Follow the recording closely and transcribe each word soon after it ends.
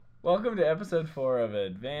Welcome to episode 4 of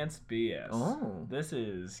Advanced BS. Oh. This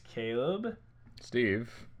is Caleb. Steve.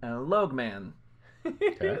 Logman.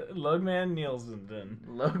 Okay. Logman Nielsen.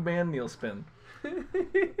 Logman Neilspin.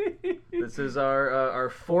 This is our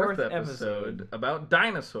fourth episode about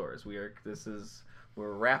dinosaurs. We're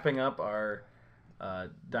wrapping up our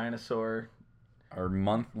dinosaur Our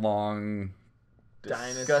month-long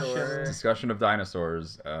discussion of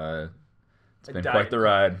dinosaurs. It's been quite the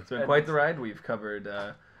ride. It's been quite the ride. We've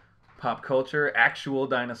covered pop culture, actual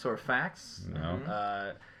dinosaur facts,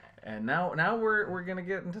 and now we're gonna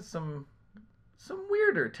get into some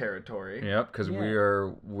weirder territory. Yep, because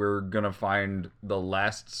we're gonna find the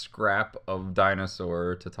last scrap of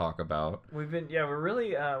dinosaur to talk about. We're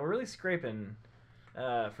really scraping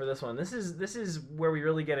for this one. This is where we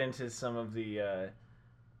really get into some of the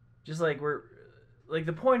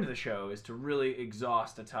the point of the show is to really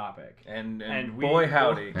exhaust a topic. And boy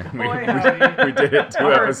howdy. Boy howdy. We did it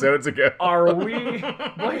 2 episodes ago.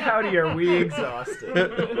 Boy howdy, are we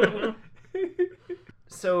exhausted.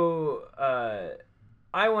 So,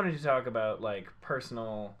 I wanted to talk about,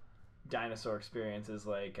 personal dinosaur experiences,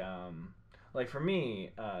 for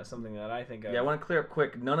me, something that I think of... Yeah, I want to clear up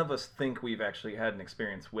quick. None of us think we've actually had an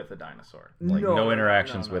experience with a dinosaur. No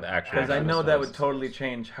interactions with actual Because I know dinosaurs. that would totally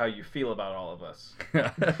change how you feel about all of us.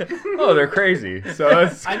 Oh, they're crazy. So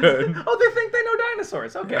that's good. Oh, they think they know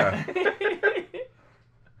dinosaurs. Okay.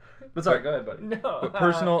 But sorry, go ahead, buddy. No. But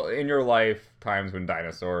personal, in your life, times when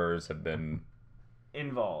dinosaurs have been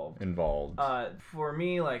Involved. For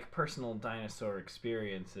me, personal dinosaur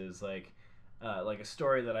experiences, a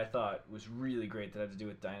story that I thought was really great that had to do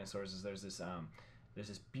with dinosaurs is there's this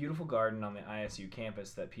beautiful garden on the ISU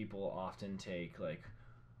campus that people often take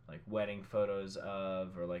wedding photos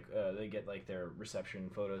of, or they get their reception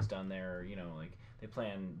photos done there, or, they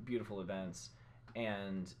plan beautiful events,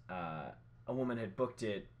 and a woman had booked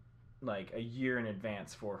it a year in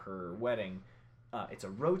advance for her wedding. It's a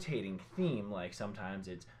rotating theme. Sometimes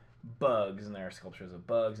it's bugs, and there are sculptures of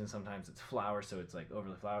bugs, and sometimes it's flowers, so it's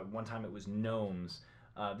overly flowered. One time it was gnomes.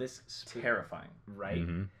 Terrifying, right?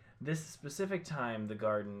 Mm-hmm. This specific time, the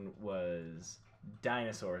garden was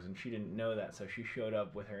dinosaurs, and she didn't know that, so she showed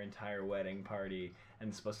up with her entire wedding party, and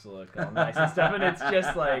it's supposed to look all nice and stuff, and it's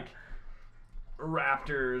just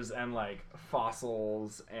raptors and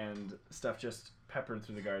fossils and stuff just peppered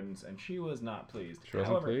through the gardens, and she was not pleased. She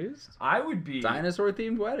wasn't pleased? I would be...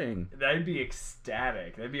 Dinosaur-themed wedding. That'd be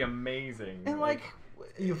ecstatic. That'd be amazing. And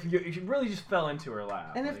you really just fell into her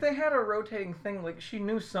lap. And if they had a rotating thing, she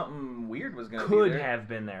knew something weird was going to be could there. have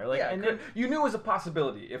been there. You knew it was a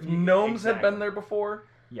possibility. If gnomes had been there before...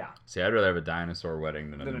 Yeah. See, I'd rather have a dinosaur wedding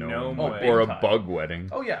than a gnome wedding. or a bug wedding.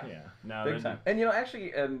 Oh, yeah. Yeah. No, Big time. And,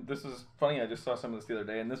 actually, and this is funny, I just saw some of this the other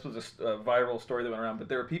day, and this was a viral story that went around, but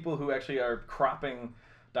there are people who actually are cropping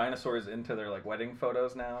dinosaurs into their, wedding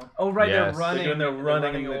photos now. Oh, right, Yes. they're running and they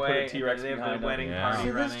away, put a T-Rex and they have behind the wedding them. party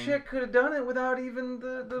So running. this chick could have done it without even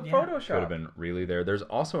the Photoshop. Could have been really there. There's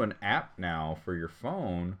also an app now for your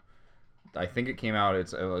phone. I think it came out,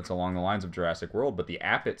 it's along the lines of Jurassic World, but the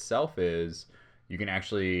app itself is... You can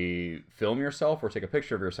actually film yourself or take a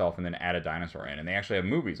picture of yourself and then add a dinosaur in. And they actually have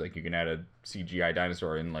movies. You can add a CGI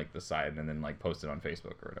dinosaur in, the side and then, post it on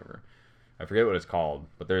Facebook or whatever. I forget what it's called,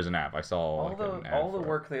 but there's an app. I saw all the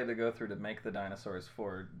work they had to go through to make the dinosaurs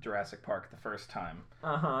for Jurassic Park the first time.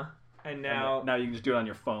 Uh-huh. And now you can just do it on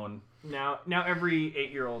your phone. Now every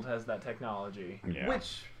 8-year-old has that technology. Yeah.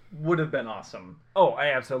 Which would have been awesome. Oh, I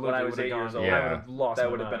absolutely When I was would have 8 years gone. old, I would have lost that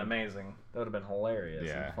my would have been mind. amazing. That would have been hilarious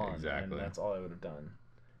and fun. Exactly. And that's all I would have done.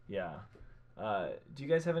 Yeah. Do you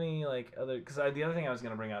guys have any other? Because the other thing I was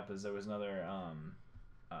gonna bring up is there was another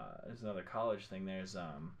there's another college thing. There's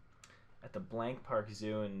at the Blank Park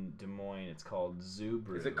Zoo in Des Moines. It's called Zoo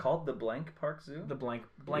Brew. Is it called the Blank Park Zoo? The Blank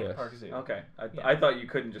Yes. Park Zoo? Okay, Yeah. I thought you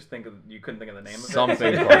couldn't think of the name of it.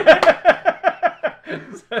 Something. at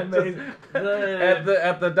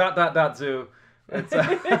the ... zoo. It's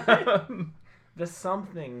the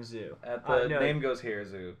something zoo. at the name goes here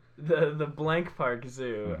zoo. The Blank Park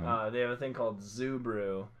Zoo. Mm-hmm. They have a thing called Zoo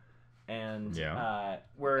Brew, and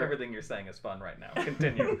where Everything you're saying is fun right now.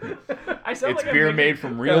 Continue. I sound It's like beer I'm made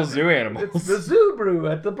from real zoo animals. It's the Zoo Brew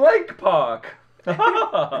at the Blank Park.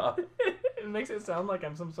 It makes it sound like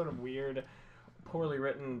I'm some sort of weird, poorly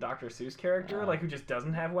written Dr. Seuss character, who just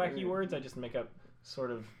doesn't have wacky words. I just make up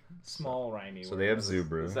sort of small rhymey So words. they have Zoo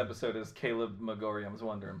Brew. This episode is Caleb Megorium's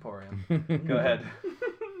Wonder Emporium. Go ahead.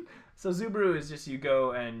 So Zoo Brew is just you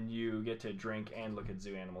go and you get to drink and look at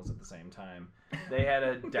zoo animals at the same time. They had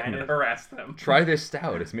a dinosaur. Harass them. Try this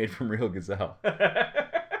stout. It's made from real gazelle. I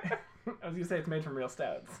was gonna say it's made from real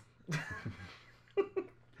stouts. Because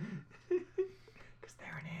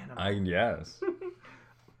they're an animal. Yes.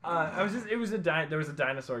 There was a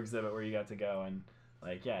dinosaur exhibit where you got to go and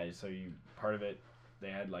like so you part of it they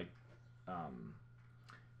had like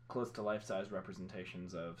close to life-size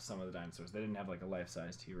representations of some of the dinosaurs. They didn't have like a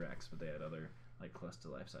life-size T-Rex, but they had other like close to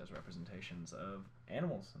life-size representations of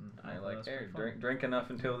animals. And I like drink enough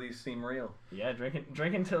until these seem real. Yeah, drink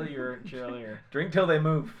until you're drink till they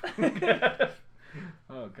move.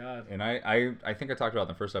 Oh God. And I think I talked about in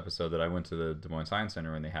the first episode that I went to the Des Moines Science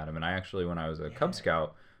Center when they had them, and I actually, when I was a Cub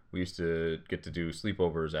Scout, we used to get to do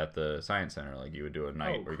sleepovers at the Science Center. Like you would do a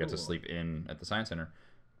night where you got to sleep in at the Science Center.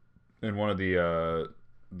 And one of the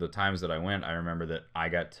times that I went, I remember that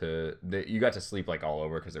you got to sleep like all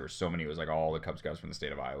over because there were so many. It was like all the Cub Scouts from the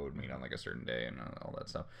state of Iowa would meet on like a certain day and all that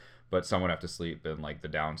stuff. But some would have to sleep in like the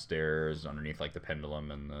downstairs underneath like the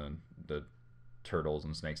pendulum and the turtles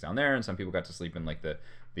and snakes down there, and some people got to sleep in like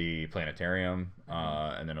the planetarium,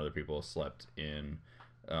 and then other people slept in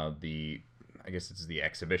I guess it's the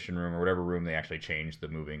exhibition room or whatever room they actually changed the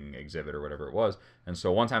moving exhibit or whatever it was. And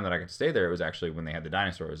so one time that I got to stay there, it was actually when they had the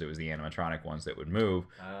dinosaurs. It was the animatronic ones that would move,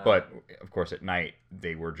 but of course at night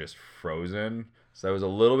they were just frozen. So that was a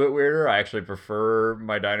little bit weirder. I actually prefer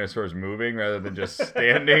my dinosaurs moving rather than just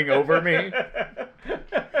standing over me.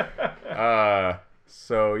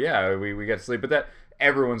 So yeah, we got to sleep, but that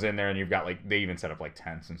everyone's in there, and you've got like they even set up like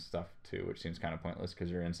tents and stuff too, which seems kind of pointless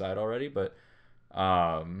because you're inside already. But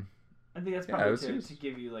I think that's probably to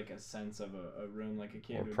give you like a sense of a room like a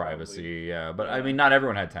kid or would privacy. Yeah, but I mean, not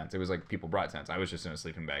everyone had tents. It was like people brought tents. I was just in a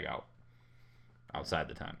sleeping bag outside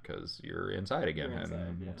the tent because you're inside again.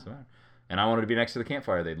 What's the matter? And I wanted to be next to the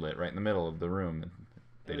campfire they'd lit right in the middle of the room. And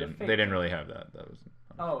they didn't really have that. That was.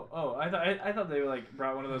 I thought they like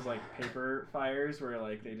brought one of those like paper fires where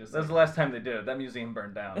like they just. That was the last time they did it. That museum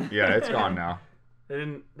burned down. Yeah, it's gone now. They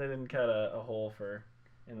didn't cut a hole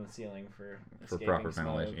in the ceiling for proper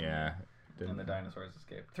ventilation. Yeah. And the dinosaurs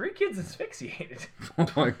escaped. 3 kids asphyxiated. Oh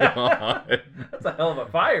my God. That's a hell of a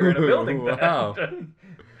fire in a building. Wow.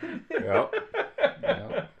 Yep.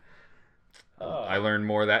 I learned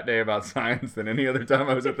more that day about science than any other time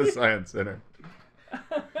I was at the Science Center.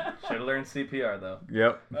 Should have learned CPR though.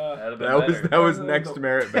 Yep. That was next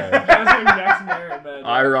merit badge. That was my next merit badge.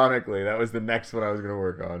 Ironically, that was the next one I was going to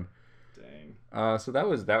work on. Dang. So that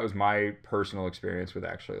was my personal experience with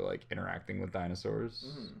actually like interacting with dinosaurs.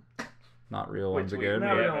 Mm. Not real ones again.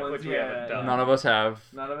 None of us have.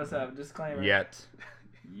 None of us have. Disclaimer. Yet.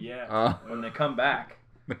 Yeah. When they come back,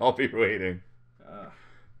 I'll be waiting.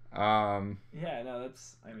 Yeah. No,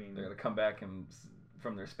 that's. I mean, they're gonna come back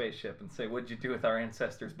from their spaceship and say, "What'd you do with our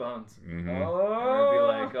ancestors' bones?" Mm-hmm. Oh. And we'll be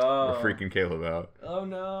like, "Oh." We're freaking Caleb out. Oh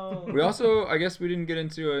no. We also, I guess, we didn't get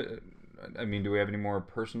into I mean, do we have any more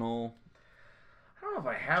personal? I don't know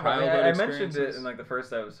if I have. I mentioned it in like the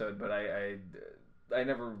first episode, but I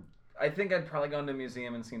never. I think I'd probably gone to a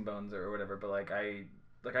museum and seen bones or whatever, but I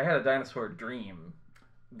had a dinosaur dream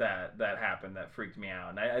that happened that freaked me out,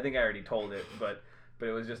 and I think I already told it, but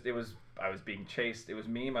it was I was being chased. It was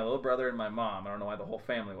me, my little brother, and my mom. I don't know why the whole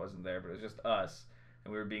family wasn't there, but it was just us,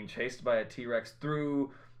 and we were being chased by a T-Rex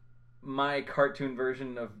through my cartoon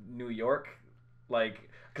version of New York, like.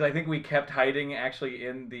 Because I think we kept hiding actually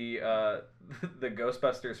in the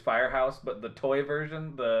Ghostbusters firehouse, but the toy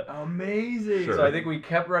version, amazing. Sure. So I think we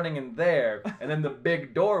kept running in there, and then the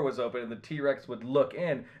big door was open, and the T-Rex would look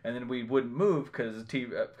in, and then we wouldn't move because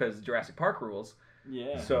Jurassic Park rules.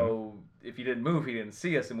 Yeah. So if you didn't move, he didn't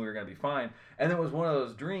see us, and we were gonna be fine. And it was one of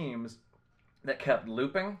those dreams that kept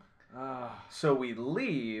looping. So we'd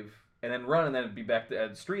leave. And then run, and then it'd be back to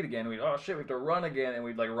the street again. We'd, oh shit, we have to run again, and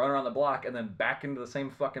we'd like run around the block, and then back into the same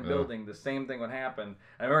fucking building. The same thing would happen.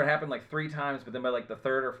 I remember it happened like 3 times, but then by like the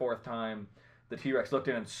 3rd or 4th time, the T-Rex looked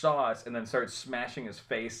in and saw us, and then started smashing his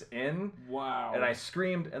face in. Wow. And I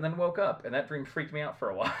screamed, and then woke up, and that dream freaked me out for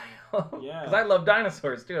a while. Yeah. Because I love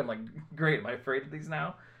dinosaurs too. I'm like, great, am I afraid of these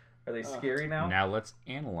now? Are they scary now? Now let's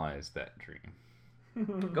analyze that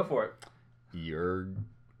dream. Go for it. You're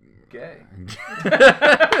gay.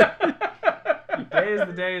 Day is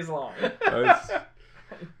the day is long.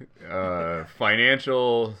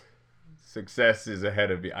 Financial success is ahead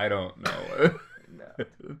of me. I don't know. No.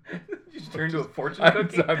 You just turned into a fortune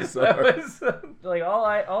cookie. I'm sorry. Like all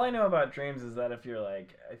I know about dreams is that if you're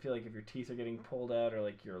like, I feel like if your teeth are getting pulled out, or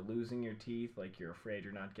like you're losing your teeth, like you're afraid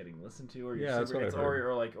you're not getting listened to, or you're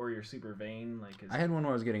or you're super vain. Like I had one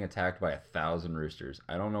where I was getting attacked by 1,000 roosters.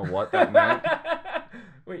 I don't know what that meant.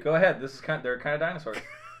 Wait, go ahead. They're kind of dinosaurs.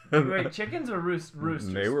 Wait, chickens or roosters?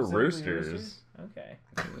 They were roosters. Okay.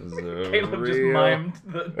 Caleb just mimed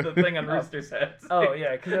the thing on Rooster's head. Oh,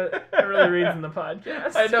 yeah, because it really reads in the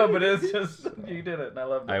podcast. I know, but it's just, you did it, and I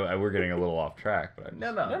loved it. We're getting a little off track, but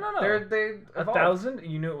No. They 1,000?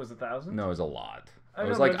 You knew it was 1,000? No, it was a lot. I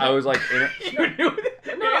was like in it. You knew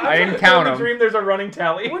No, I didn't count them. Dream, there's a running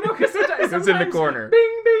tally. Well, no, because sometimes it's in the corner.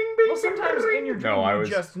 Bing, bing, bing. Well, sometimes in your dream you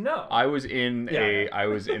just know. I was in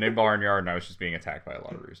a barnyard, and I was just being attacked by a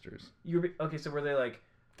lot of roosters. Okay, so were they like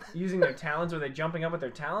using their talons? Were they jumping up with their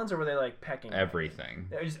talons, or were they like pecking? Everything.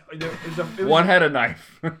 One had a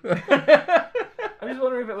knife. I'm just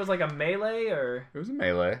wondering if it was like a melee or. It was a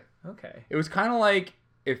melee. Okay. It was kind of like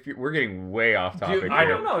we're getting way off topic. Dude, I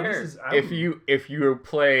don't know. If you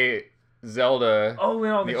play Zelda,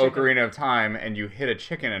 the Ocarina of Time, and you hit a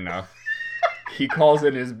chicken enough, he calls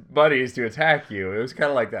in his buddies to attack you. It was kind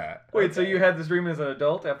of like that. Wait, so you had this dream as an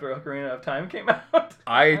adult after Ocarina of Time came out?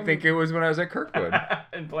 I think it was when I was at Kirkwood.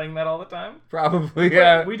 And playing that all the time? Probably,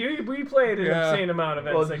 yeah. We played an insane amount of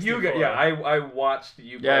N64. I watched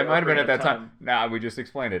you play. Yeah, it might have been at that time. Nah, we just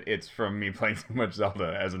explained it. It's from me playing too much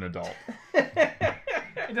Zelda as an adult.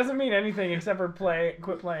 It doesn't mean anything except for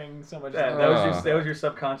quit playing so much. Yeah, that was your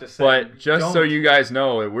subconscious saying. But just so you guys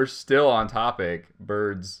know, we're still on topic.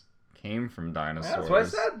 Birds came from dinosaurs. Yeah,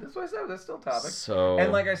 that's what I said. That's still topic. So,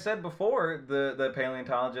 and like I said before, the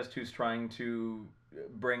paleontologist who's trying to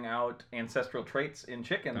bring out ancestral traits in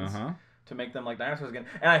chickens to make them like dinosaurs again.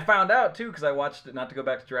 And I found out too, because I watched, not to go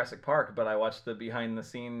back to Jurassic Park, but I watched the behind the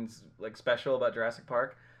scenes like special about Jurassic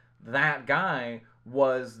Park. That guy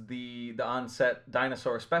was the on-set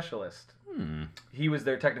dinosaur specialist. He was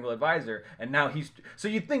their technical advisor, and now so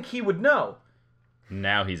you'd think he would know.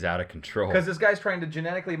 Now he's out of control. Because this guy's trying to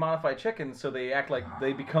genetically modify chickens so they act like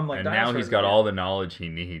they become like dinosaurs. And now he's got all the knowledge he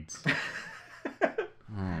needs.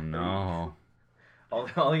 Oh no.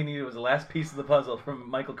 All he needed was the last piece of the puzzle from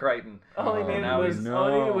Michael Crichton. All he needed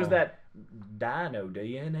was that dino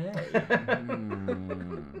DNA.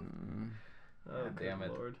 Oh, damn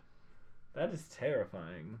it. Lord. That is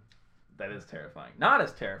terrifying. That is terrifying. Not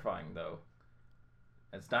as terrifying, though,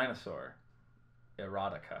 as dinosaur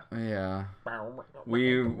erotica. Yeah.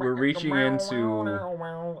 We're reaching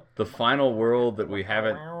into the final world that we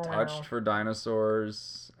haven't touched for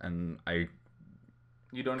dinosaurs, and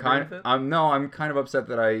You don't agree with it? I'm kind of upset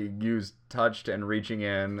that I used touched and reaching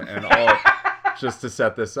in and all just to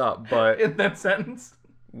set this up, but in that sentence,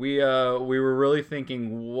 we were really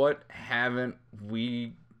thinking, what haven't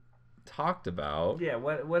we talked about? Yeah,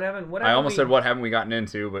 what haven't I almost said what haven't we gotten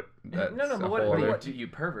into, but that's but what do you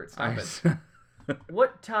pervert? Stop it.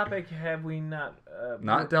 What topic have we not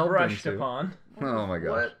brushed upon? Oh my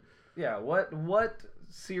gosh. What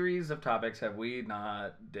series of topics have we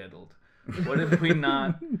not diddled? What have we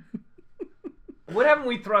not? What haven't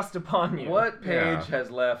we thrust upon you? What page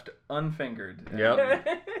has left unfingered? Yep.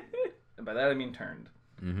 And by that I mean turned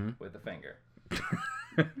with a finger.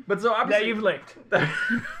 But so obviously that you've licked.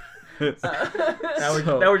 Now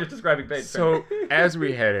we're just describing page. So as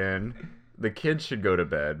we head in, the kids should go to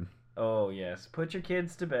bed. Oh yes, put your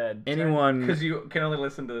kids to bed. Anyone, because you can only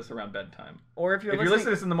listen to this around bedtime. Or if you're listening to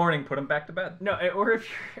this in the morning, put them back to bed. No, or if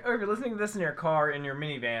you're listening to this in your car, in your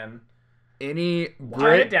minivan.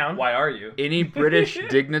 Write it down. Why are you? Any British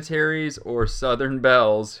dignitaries or Southern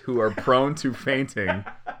belles who are prone to fainting.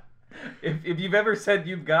 If you've ever said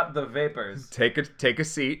you've got the vapors, take a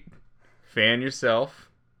seat, fan yourself,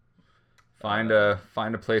 find a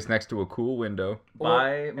place next to a cool window.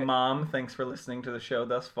 Bye, Mom. Thanks for listening to the show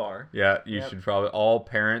thus far. Yeah, you should probably all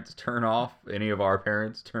parents turn off. Any of our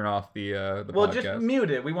parents turn off the podcast. Well, just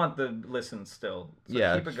mute it. We want the listens still.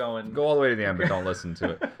 So keep it going. Go all the way to the end, but don't listen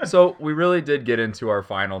to it. So we really did get into our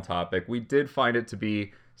final topic. We did find it to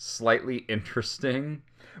be slightly interesting.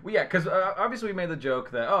 Well, yeah, because obviously we made the joke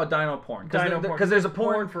that dino porn, because there's a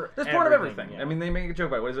porn for there's porn of everything. Yeah. I mean, they make a joke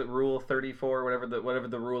about what is it, Rule 34, whatever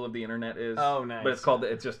the rule of the internet is. Oh, nice. But it's called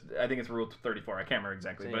I think it's Rule 34. I can't remember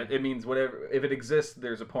exactly, but it means whatever. If it exists,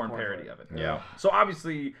 there's a porn parody of it. Yeah. So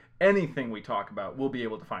obviously anything we talk about, we'll be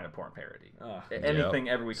able to find a porn parody. Anything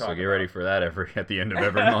ever we talk about. So get ready for that at the end of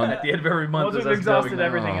every month. At the end of every month. We'll just exhausted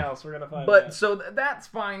everything else. We're gonna find. But so that's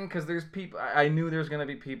fine because there's people. I knew there's gonna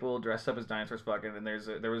be people dressed up as dinosaurs fucking, and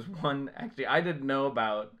there was one. Actually, I didn't know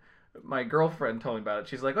about. My girlfriend told me about it.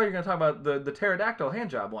 She's like, "Oh, you're gonna talk about the pterodactyl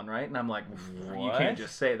handjob one, right?" And I'm like, "You can't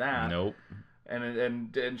just say that." Nope.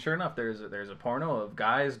 And sure enough, there's a porno of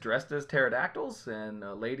guys dressed as pterodactyls and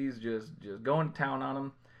ladies just going to town on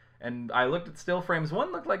them. And I looked at still frames.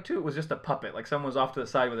 One looked like it was just a puppet, like someone was off to the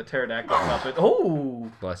side with a pterodactyl puppet.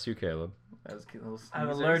 Oh, bless you, Caleb. I'm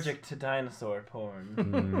allergic to dinosaur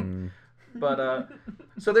porn. But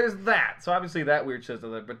So there's that. So obviously that weird shit's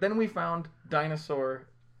there. But then we found dinosaur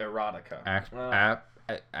erotica.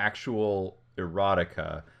 Actual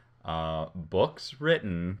erotica. Books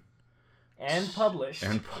written. And published.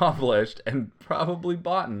 And probably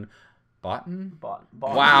bought.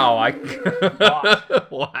 Wow.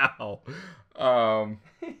 Wow.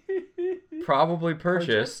 Probably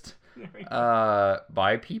purchased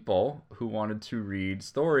by people who wanted to read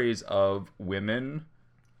stories of women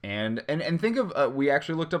and think of we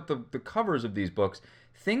actually looked up the covers of these books.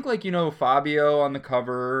 Think like, Fabio on the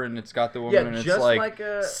cover, and it's got the woman, and it's like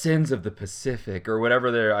Sins of the Pacific or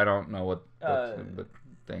whatever they're, I don't know what but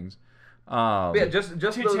things. Just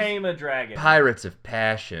to Tame a Dragon. Pirates of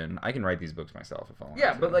Passion. I can write these books myself if I want.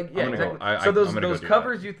 Yeah, but exactly. So those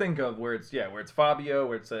covers you think of where it's Fabio,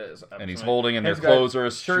 where it says, and he's holding, and their clothes are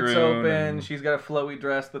shirts open. She's got a flowy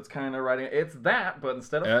dress that's kind of riding. It's that, but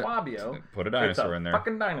instead of Fabio, put a dinosaur in there.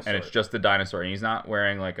 Fucking dinosaur, and it's just the dinosaur, and he's not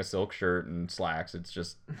wearing like a silk shirt and slacks. It's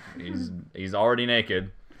just he's already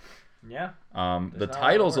naked. Yeah. The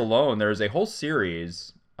titles alone, there's a whole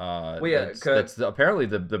series. That's apparently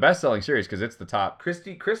the best-selling series because it's the top.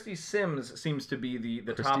 Christy Sims seems to be the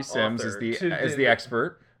top author. Christy Sims is the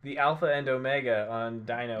expert. The alpha and omega on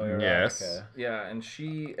Dino Erotica. Yes. Yeah, and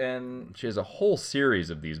she has a whole series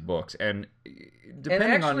of these books, and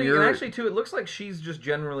depending on your... And actually, too, it looks like she's just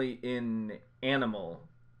generally in animal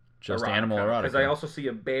animal erotica. Because I also see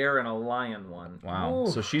a bear and a lion one. Wow.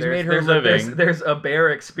 Ooh. So she's made her living. There's a bear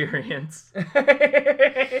experience.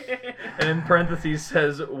 And in parentheses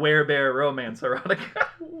says werebear romance erotica.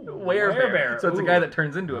 Werebear. So it's a guy that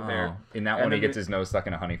turns into a bear. In that one, he gets his nose stuck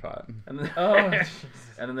in a honey pot. And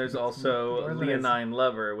then there's also Leonine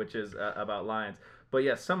Lover, which is about lions. But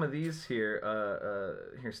yeah, some of these here,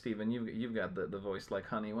 Steven, you've got the voice like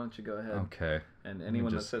honey. Why don't you go ahead? Okay. And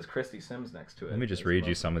anyone that says Christy Sims next to it. Let me just read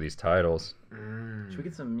you some of these titles. Should we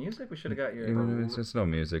get some music? We should have got your... It's no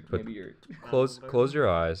music, but close your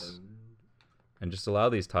eyes and just allow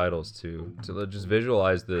these titles to just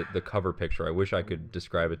visualize the cover picture. I wish I could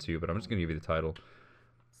describe it to you, but I'm just going to give you the title.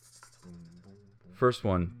 First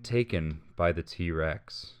one, Taken by the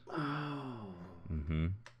T-Rex. Oh. Mm-hmm.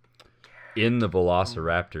 In the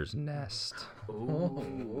Velociraptor's nest.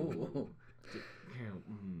 Ooh.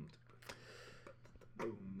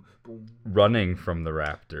 Running from the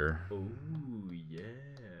raptor. Ooh, yeah.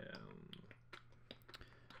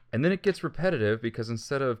 And then it gets repetitive because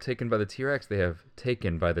instead of taken by the T-Rex, they have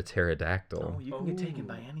taken by the pterodactyl. Oh, you can get taken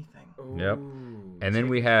by anything. Yep. And then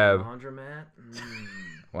we have... Laundromat.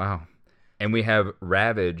 Wow. And we have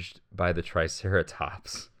ravaged by the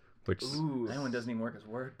Triceratops. Which that one doesn't even work as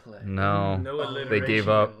wordplay. No, they gave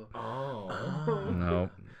up. No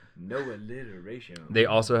alliteration. They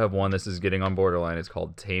also have one. This is getting on borderline. It's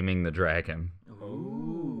called Taming the Dragon.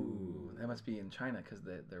 Ooh, that must be in China because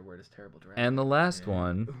their word is terrible dragon. And the last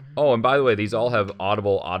one. Oh, and by the way, these all have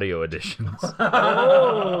Audible audio editions.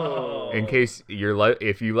 In case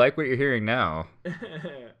if you like what you're hearing now.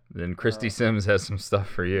 Then Christy Sims has some stuff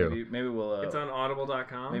for you. Maybe we'll. It's on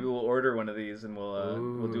Audible.com. Maybe we'll order one of these and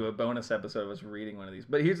we'll do a bonus episode of us reading one of these.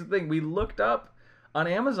 But here's the thing: we looked up on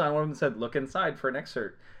Amazon. One of them said "look inside" for an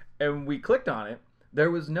excerpt, and we clicked on it.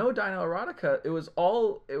 There was no Dino Erotica. It was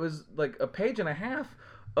like a page and a half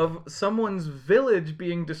of someone's village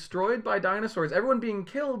being destroyed by dinosaurs, everyone being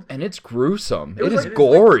killed. And it's gruesome. It is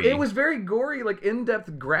gory. It was very gory, like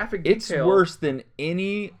in-depth graphic detail. It's worse than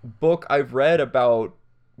any book I've read about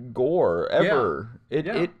gore ever.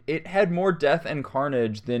 It had more death and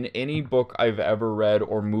carnage than any book I've ever read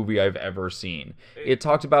or movie I've ever seen. It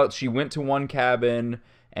talked about she went to one cabin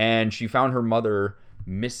and she found her mother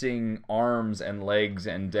missing arms and legs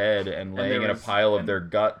and dead and laying in a pile of their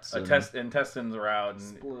guts. Intestines were out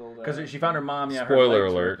because she found her mom. Yeah, spoiler her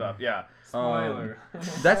legs alert. Up. Yeah, spoiler.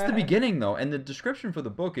 That's the beginning though, and the description for the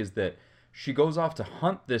book is that she goes off to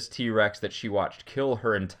hunt this T-Rex that she watched kill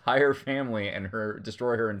her entire family and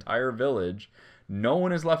destroy her entire village. No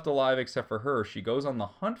one is left alive except for her. She goes on the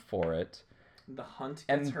hunt for it. The hunt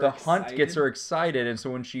gets her excited, and so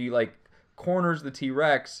when she corners the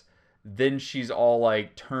T-Rex, then she's all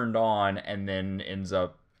turned on and then ends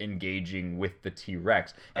up engaging with the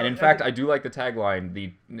T-Rex. And in fact, I do like the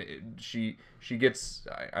tagline. She gets,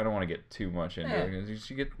 I don't want to get too much into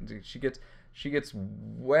it. She gets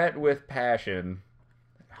wet with passion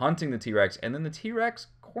hunting the T-Rex, and then the T-Rex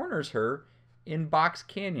corners her in Box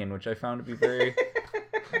Canyon, which I found to be very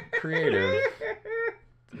creative.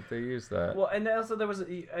 They use that. Well, and also there was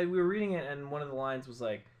we were reading it, and one of the lines was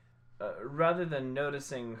rather than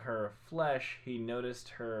noticing her flesh, he noticed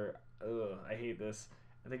her. I hate this.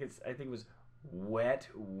 I think it was Wet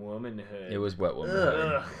Womanhood. It was Wet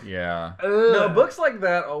Womanhood. Ugh. Yeah. Ugh. No, books like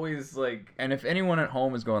that always like. And if anyone at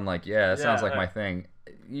home is going like, yeah, that sounds like my thing,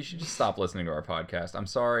 you should just stop listening to our podcast. I'm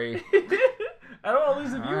sorry. I don't want to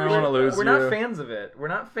lose the viewership. I don't want to lose We're not fans of it. We're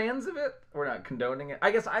not condoning it.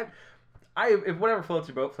 I guess if whatever floats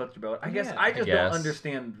your boat, floats your boat. I guess don't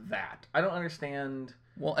understand that. I don't understand.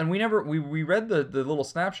 Well, and we read the little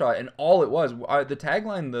snapshot, and all it was the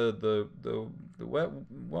tagline, the wet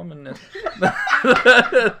woman. The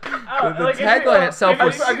tagline itself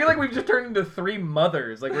was. I feel like we've just turned into three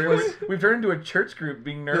mothers. Like we've turned into a church group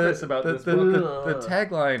being nervous about this book. The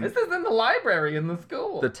tagline. This is in the library in the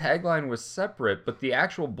school. The tagline was separate, but the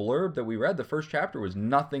actual blurb that we read, the first chapter, was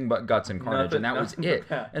nothing but guts and carnage, and that was it.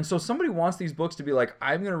 And so somebody wants these books to be like,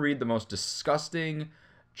 I'm going to read the most disgusting,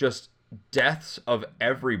 just deaths of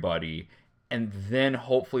everybody, and then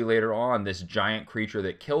hopefully later on this giant creature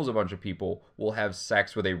that kills a bunch of people will have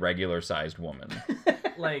sex with a regular sized woman.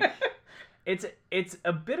 Like it's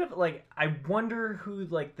a bit of like, I wonder who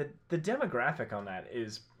like the demographic on that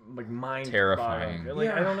is like mind terrifying. Like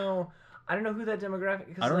I don't know who that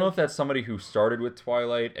demographic is. I don't know if that's somebody who started with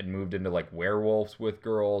Twilight and moved into like werewolves with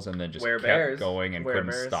girls and then just kept going and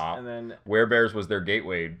couldn't stop. And then Werebears was their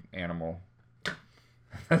gateway animal.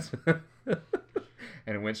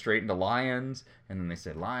 And it went straight into lions, and then they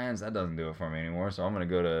said, lions, that doesn't do it for me anymore, so I'm going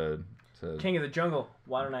to go to King of the Jungle.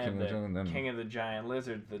 Why don't I have the King of the Giant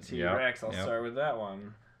Lizard, the T-Rex? I'll start with that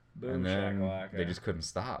one. Boom, and then shakalaka. They just couldn't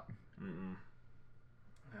stop. I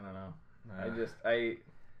don't know.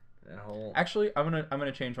 That whole... Actually, I'm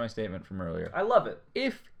gonna change my statement from earlier. I love it.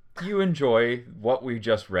 If you enjoy what we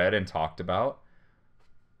just read and talked about,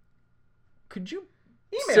 could you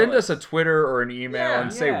send us a Twitter or an email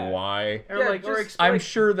and say why? Or I'm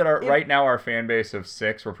sure that right now our fan base of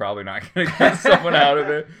 6, we're probably not going to get someone out of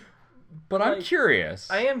it. But I'm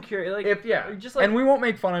curious. I am curious. And we won't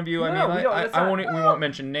make fun of you. We won't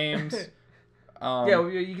mention names.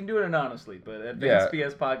 You can do it anonymously, but Advanced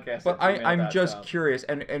PS Podcast. But I'm just curious,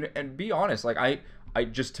 and be honest. Like I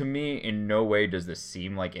just, to me, in no way does this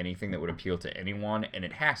seem like anything that would appeal to anyone, and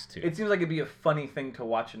it has to. It seems like it'd be a funny thing to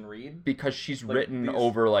watch and read. Because she's written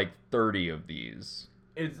over like 30 of these.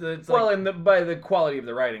 By the quality of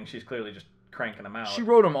the writing, she's clearly just cranking them out. She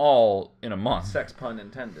wrote them all in a month. Sex pun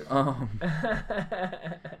intended.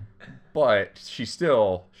 But she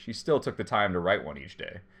still took the time to write one each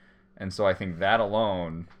day. And so I think that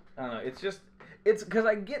alone... I don't know, it's because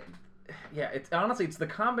I get... Yeah, it's the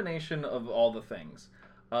combination of all the things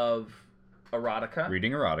of erotica,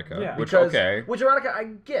 reading erotica, which erotica I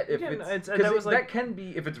get that can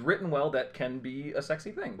be, if it's written well, that can be a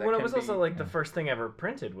sexy thing. It was also like the first thing ever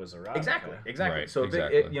printed was erotica. Exactly. Right, so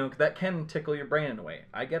it that can tickle your brain in a way.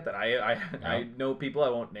 I get that. I know people, I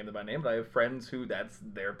won't name them by name, but I have friends who that's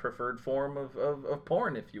their preferred form of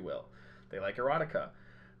porn, if you will. They like erotica.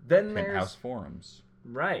 Then there's Penthouse forums.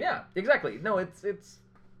 Right. Yeah. Exactly. No, it's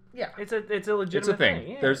a legitimate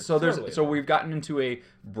thing. Yeah, so we've gotten into a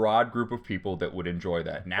broad group of people that would enjoy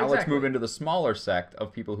that. Now let's move into the smaller sect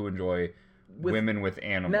of people who enjoy women with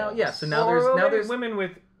animals. Now there's women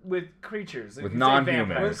with creatures, with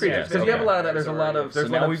non-humans. With creatures, because you have a lot of that. There's a lot of. So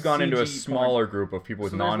now we've gone into a smaller group of people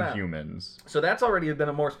with non-humans. So that's already been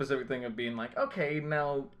a more specific thing of being like, okay,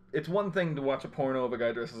 now. It's one thing to watch a porno of a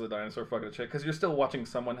guy dressed as a dinosaur fucking a chick, because you're still watching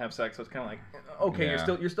someone have sex, so it's kind of like, okay,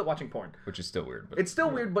 you're still watching porn, which is still weird. But it's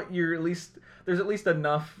still weird, but there's at least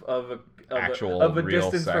enough of a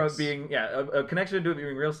distance sex. from it being a connection to it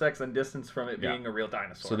being real sex and distance from it being a real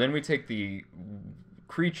dinosaur. So then we take the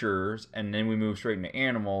creatures and then we move straight into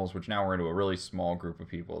animals, which now we're into a really small group of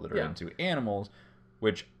people that are into animals,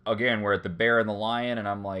 which again we're at the bear and the lion, and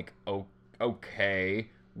I'm like, oh, okay,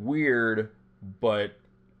 weird, but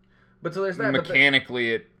so there's that.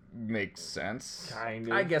 Mechanically, it makes sense. Kind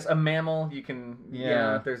of. I guess a mammal, you can.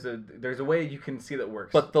 Yeah. There's a way you can see that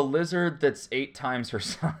works. But the lizard that's 8 times her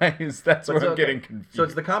size, that's where I'm getting confused. So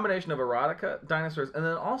it's the combination of erotica, dinosaurs, and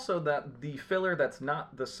then also that the filler that's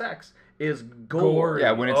not the sex is gore.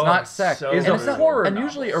 Yeah, when it's not sex, is a horror. And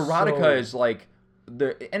usually erotica is like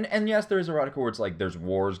and yes, there's erotica where it's like there's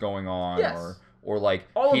wars going on, or like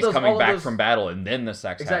he's coming back from battle and then the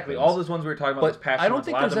sex happens. All those ones we were talking about. But I don't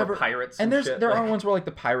think there's ever pirates. And there are ones where like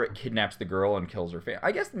the pirate kidnaps the girl and kills her family.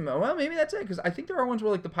 I guess maybe that's it, because I think there are ones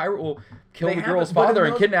where like the pirate will kill the girl's father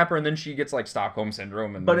and kidnap her, and then she gets like Stockholm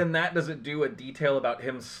syndrome. But in that, does it do a detail about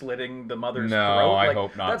him slitting the mother's throat? No, I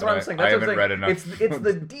hope not. That's what I'm saying. I haven't read enough. It's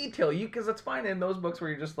the detail, because it's fine in those books where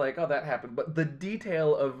you're just like, oh, that happened, but the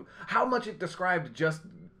detail of how much it described just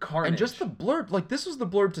carnage. And just the blurb, like this was the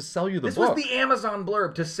blurb to sell you the book. This was the Amazon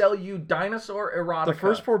blurb to sell you dinosaur erotica. The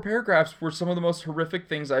first 4 paragraphs were some of the most horrific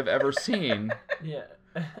things I've ever seen. Yeah.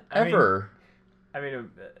 Ever.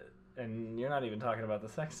 And you're not even talking about the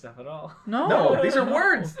sex stuff at all. No, these are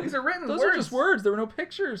words. These are written Those words. are just words. There were no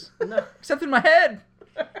pictures. No. Except in my head.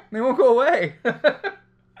 They won't go away.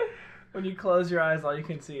 When you close your eyes, all you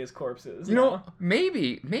can see is corpses. You know,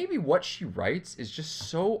 maybe what she writes is just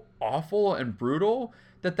so awful and brutal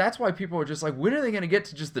that's why people are just like, when are they going to get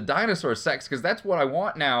to just the dinosaur sex? Because that's what I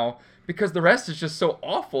want now. Because the rest is just so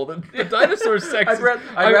awful that the dinosaur sex.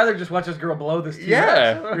 I'd rather just watch this girl blow this T-Rex.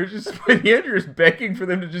 Yeah, you're just by the end, you're just begging for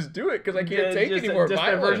them to just do it because I can't take any more violence.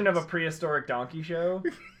 Just a version of a prehistoric donkey show.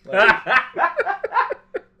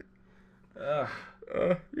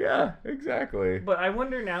 Yeah, exactly. But I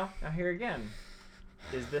wonder now here again,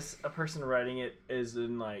 is this a person writing it as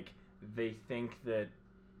in like they think that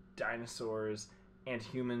dinosaurs and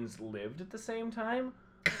humans lived at the same time?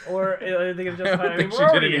 Or are they going to just I don't think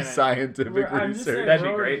she did any scientific research. That'd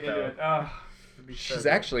be great, though. She's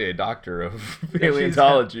actually a doctor of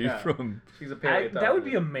paleontology from. She's a paleontologist. That would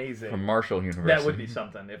be amazing. From Marshall University. That would be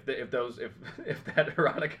something if that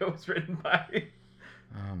erotica was written by.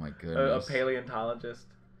 Oh my goodness. A paleontologist.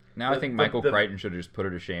 Now I think Michael Crichton should have just put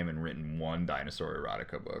her to shame and written one dinosaur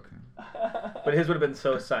erotica book. But his would have been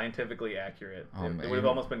so scientifically accurate. It would have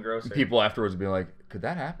almost been grosser. People afterwards would be like, could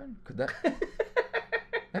that happen? Could that...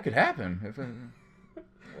 That could happen.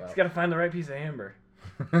 He's got to find the right piece of amber.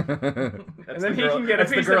 And then he can get a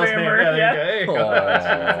piece of amber. Yeah,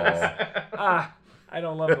 I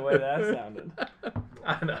don't love the way that sounded.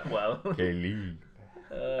 Well, Kaylee.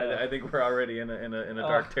 I think we're already in a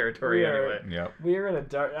dark territory anyway. Yep. We are in a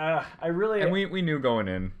dark. And we knew going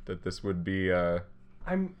in that this would be. We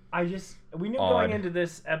knew going into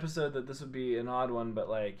this episode that this would be an odd one, but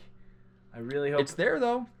like, I really hope it's there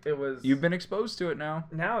though. It was. You've been exposed to it now.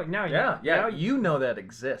 Now, you know that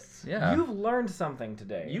exists. Yeah. You've learned something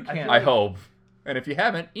today. You can. I hope. And if you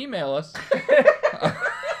haven't, email us.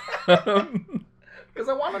 Because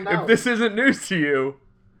I want to know. If this isn't news to you,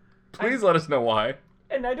 please let us know why.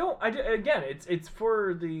 And again, it's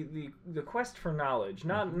for the quest for knowledge.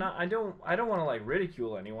 I don't want to like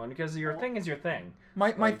ridicule anyone because your thing is your thing.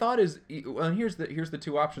 My thought is, well, here's the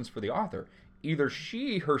 2 options for the author. Either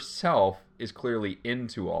she herself is clearly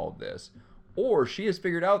into all of this, or she has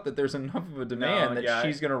figured out that there's enough of a demand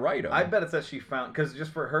she's going to write them. I bet it's that she found, because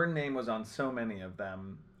just for her name was on so many of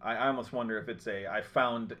them, I almost wonder if it's I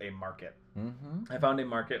found a market. Mm-hmm. I found a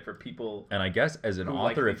market for people. And I guess as an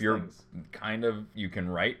author, if you're things. you can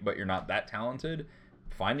write, but you're not that talented,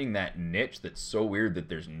 finding that niche that's so weird that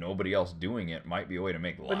there's nobody else doing it might be a way to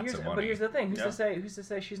make lots of money. But here's the thing: who's to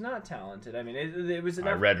say she's not talented? I mean, it was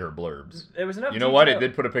enough. I read her blurbs. It was enough. You know what? It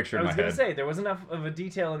did put a picture in my head. I was gonna say there was enough of a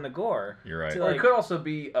detail in the gore. You're right. Or it could also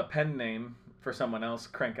be a pen name for someone else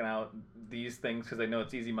cranking out these things because they know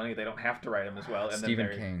it's easy money. They don't have to write them as well. And Stephen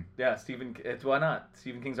King. Yeah, why not?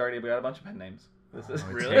 Stephen King's already got a bunch of pen names. It's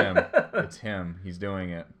him. It's him. He's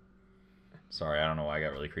doing it. Sorry, I don't know why I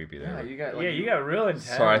got really creepy there. Yeah, you got real intense.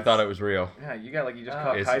 Sorry, I thought it was real. Yeah, you got you just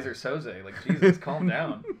caught Kaiser Soze. Like, Jesus, calm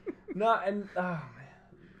down. No, and oh man,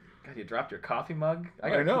 God, you dropped your coffee mug.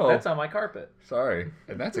 I know. That's on my carpet. Sorry,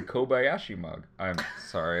 and that's a Kobayashi mug. I'm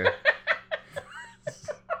sorry.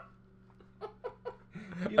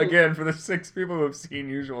 Again, for the 6 people who have seen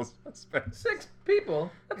Usual Suspects. 6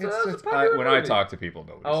 people? When I talk to people,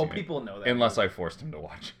 nobody's people know that. Unless I forced them to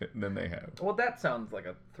watch it, then they have. Well, that sounds like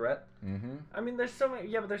a threat. Mm-hmm. I mean, there's so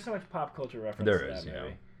much pop culture reference there to is, that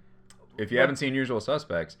movie. If you haven't seen Usual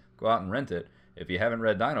Suspects, go out and rent it. If you haven't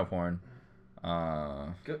read Dino Porn,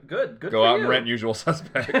 good. Go out and rent Usual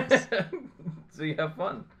Suspects. So you have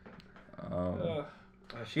fun.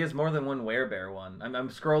 She has more than one werebear one. I'm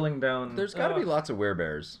scrolling down. There's got to be lots of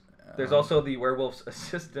werebears. There's also the werewolf's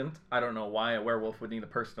assistant. I don't know why a werewolf would need a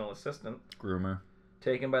personal assistant. Groomer.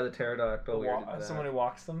 Taken by the pterodactyl. Someone who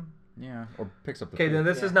walks them? Yeah, or picks up the food. Okay, then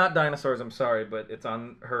this is not dinosaurs, I'm sorry, but it's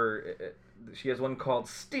on her. She has one called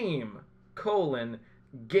Steam,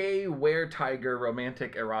 gay were-tiger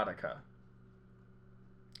romantic erotica.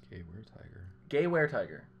 Gay were-tiger. Gay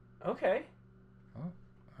were-tiger. Okay.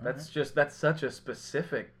 That's such a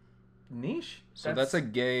specific niche. So that's a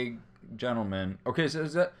gay gentleman. Okay, so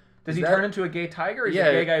does he turn into a gay tiger, or is he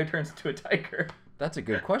a gay guy who turns into a tiger? That's a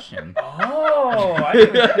good question. Oh, I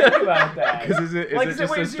didn't think about that. Because is it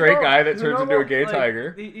just a straight guy that turns into a gay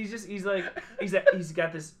tiger? He's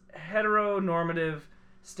got this heteronormative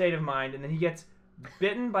state of mind, and then he gets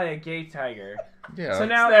bitten by a gay tiger. Yeah. So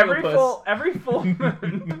now every full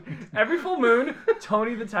moon,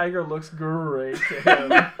 Tony the tiger looks great to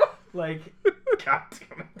him. Like, God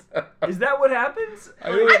damn it. Is that what happens? I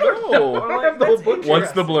don't know. Like,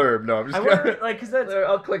 What's the blurb? No, I'm just kidding. Like, cause that's...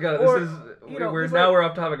 I'll click on it. This is we're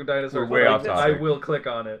off topic of dinosaurs. We're way off topic. I will click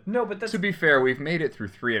on it. No, but that's... To be fair, we've made it through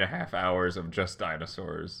 3.5 hours of just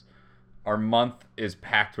dinosaurs. Our month is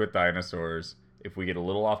packed with dinosaurs. If we get a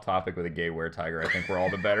little off topic with a gay were-tiger, I think we're all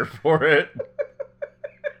the better for it.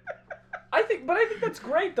 I think that's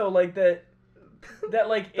great though. Like that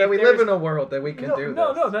like that we live in a world that we can do this.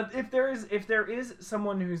 No. That if there is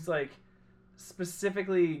someone who's like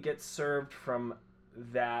specifically gets served from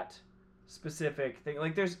that specific thing,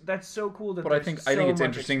 like that's so cool that. But I think it's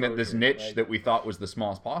interesting that this niche that we thought was the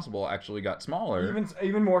smallest possible actually got smaller.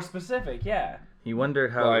 Even more specific, yeah. He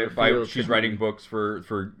wondered how she's writing books for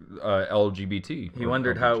LGBT. He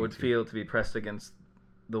wondered how it would feel to be pressed against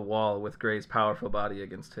the wall with Gray's powerful body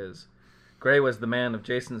against his. Gray was the man of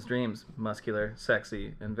Jason's dreams, muscular,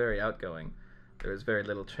 sexy, and very outgoing. There was very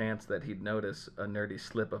little chance that he'd notice a nerdy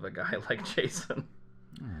slip of a guy like Jason.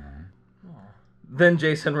 Then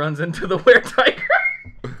Jason runs into the were-tiger.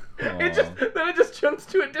 It just jumps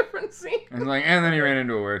to a different scene. And then he ran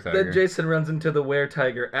into a were-tiger. Then Jason runs into the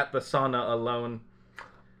were-tiger at the sauna alone.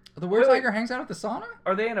 The were-tiger hangs out at the sauna?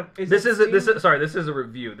 Are they in a... This is a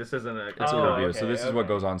review. This isn't a... It's a review, okay, so this is what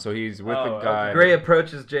goes on. So he's with the guy... Okay. Gray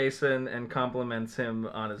approaches Jason and compliments him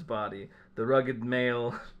on his body. The rugged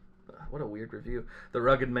male... What a weird review. The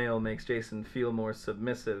rugged male makes Jason feel more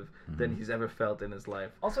submissive than he's ever felt in his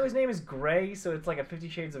life. Also, his name is Gray, so it's like a 50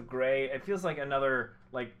 Shades of Grey. It feels like another,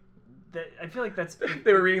 like... I feel like that's...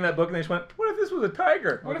 They were reading that book and they just went, what if this was a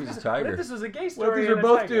tiger? What if this was a gay story? What if these are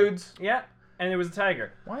both dudes? Yeah. And there was a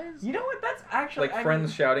tiger. Why is... You know what? That's actually... Like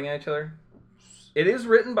friends shouting at each other? It is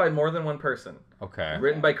written by more than one person. Okay.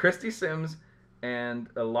 Written by Christy Sims and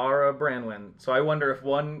Laura Branwyn. So I wonder if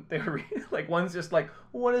one's just like,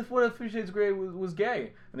 what if 50 Shades of Grey was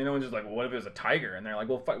gay? And the other one's just like, well, what if it was a tiger? And they're like,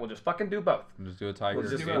 well, we'll just fucking do both. We'll just do a tiger.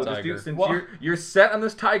 Since you're set on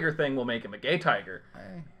this tiger thing, we'll make him a gay tiger.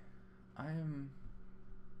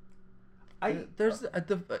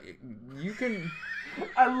 You can...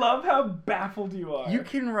 I love how baffled you are. You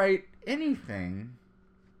can write anything,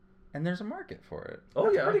 and there's a market for it.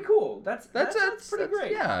 That's pretty cool. That's pretty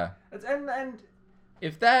great. Yeah. And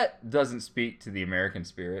if that doesn't speak to the American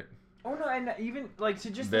spirit... Oh, no, and even, like, to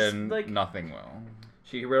just... Then nothing will.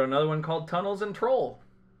 She wrote another one called Tunnels and Troll.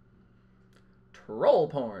 Troll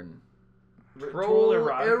porn. Troll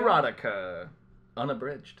erotica.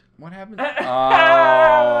 Unabridged. What happened?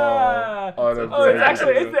 Unabridged.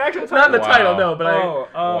 It's the actual title. Not in the title, no, but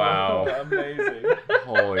wow. Amazing.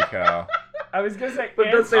 Holy cow. I was going to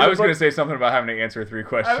say... I was going to say something about having to answer 3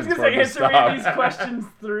 questions. I was going to say, answer these questions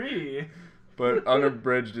 3. But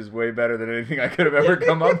Unabridged is way better than anything I could have ever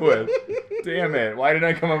come up with. Damn it. Why didn't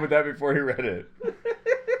I come up with that before he read it?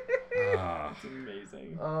 That's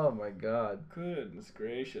amazing. Oh, my God. Goodness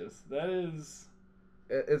gracious. That is...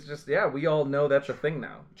 It's just, we all know that's a thing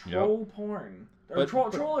now. Troll porn. Or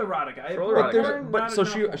troll erotica. So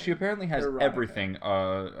she apparently has everything.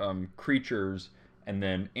 Creatures, and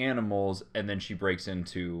then animals, and then she breaks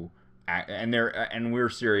into... And we're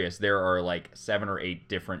serious. There are like 7 or 8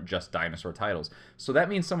 different just dinosaur titles. So that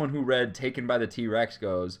means someone who read Taken by the T-Rex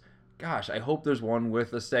goes, gosh, I hope there's one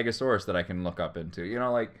with a Stegosaurus that I can look up into. You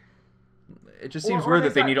know, like... It just seems weird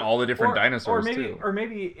that they need all the different dinosaurs, too. Or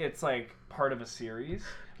maybe it's, like, part of a series.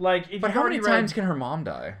 Like, if but how many times can her mom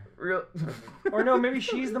die? Or no, maybe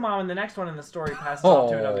she's the mom and the next one in the story passes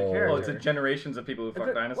off to another character. Oh, it's generations of people who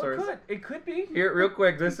fuck dinosaurs? It could be. Here, real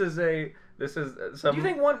quick, this is some... Do you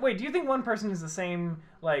think one person is the same,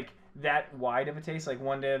 like... that wide of a taste? Like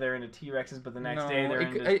one day they're into T-Rexes, but the next day they're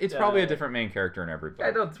into... It's probably a different main character in every book.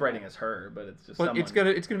 I know it's writing as her, but it's just But it's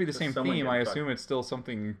gonna be the same theme. I assume it's still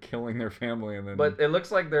something killing their family and then... But it looks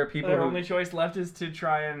like there are people Their only choice left is to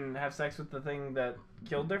try and have sex with the thing that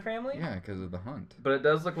killed their family? Yeah, because of the hunt. But it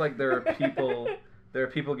does look like there are people... There are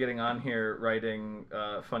people getting on here writing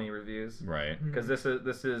funny reviews, right? Because this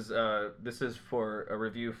is for a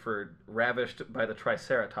review for Ravished by the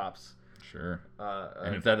Triceratops. Sure.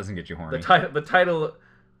 And if that doesn't get you horny, the title.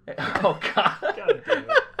 Oh God! God damn it.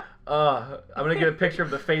 I'm gonna get a picture of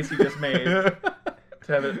the face he just made to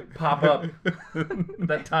have it pop up.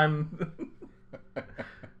 That time.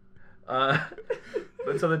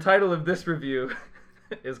 But so the title of this review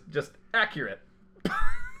is just Accurate.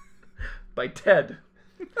 By Ted.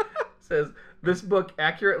 Says, this book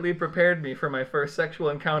accurately prepared me for my first sexual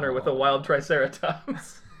encounter with a wild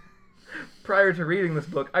triceratops. Prior to reading this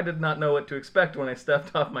book, I did not know what to expect when I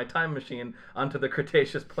stepped off my time machine onto the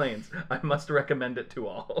Cretaceous plains. I must recommend it to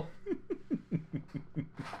all.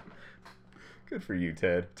 Good for you,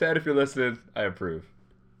 Ted. Ted, if you're listening, I approve.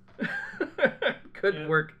 Good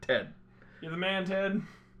work, Ted. You're the man, Ted.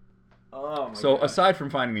 Oh my So God. aside from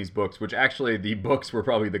finding these books, which actually the books were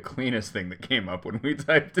probably the cleanest thing that came up when we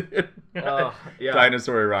typed in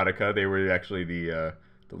dinosaur erotica, they were actually the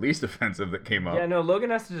least offensive that came up. Yeah, no, Logan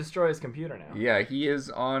has to destroy his computer now. Yeah, he is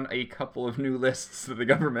on a couple of new lists that the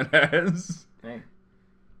government has. Hey,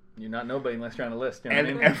 you're not nobody unless you're on a list. You know And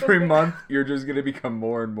what I mean? every month, you're just going to become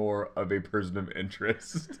more and more of a person of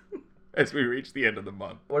interest as we reach the end of the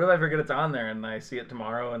month. What if I forget it's on there and I see it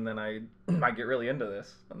tomorrow and then I might get really into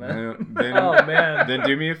this? And then, Oh, man. Then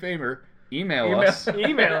do me a favor. Email us.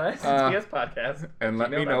 Email us. TS Podcast. And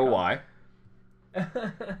let me know why.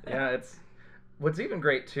 Yeah, it's... What's even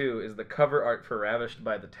great, too, is the cover art for Ravished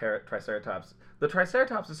by the Triceratops. The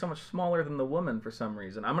Triceratops is so much smaller than the woman for some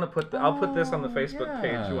reason. I'll put this on the Facebook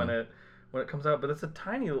page when it comes out, but it's a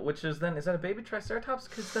tiny, which is then, is that a baby Triceratops?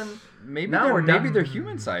 Because then Maybe now they're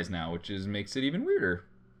human size now, which makes it even weirder.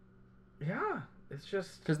 Yeah, it's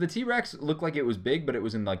just... Because the T-Rex looked like it was big, but it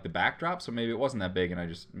was in like the backdrop, so maybe it wasn't that big, and I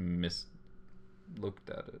just looked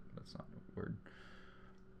at it. That's not a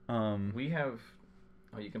word. We have...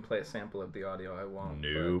 Oh, you can play a sample of the audio. I won't.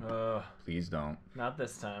 Nope. Please don't. Not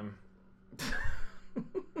this time.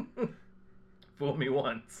 Fool me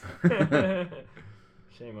once.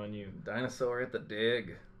 Shame on you. Dinosaur at the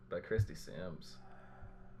Dig by Christy Sims.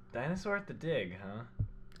 Dinosaur at the Dig, huh?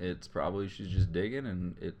 It's probably she's just digging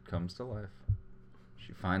and it comes to life.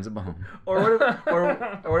 She finds a bone. Or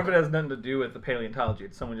what if it has nothing to do with the paleontology?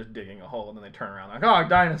 It's someone just digging a hole and then they turn around like, oh,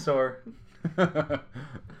 dinosaur.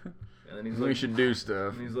 And then he's we like, should do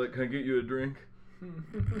stuff. And he's like, can I get you a drink?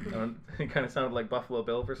 He kind of sounded like Buffalo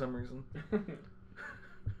Bill for some reason.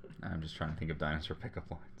 I'm just trying to think of dinosaur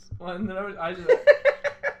pickup lines. Well, and then I just...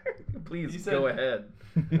 Please go ahead.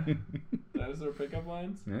 Dinosaur pickup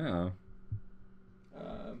lines? Yeah.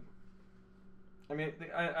 I mean,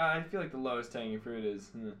 I feel like the lowest hanging fruit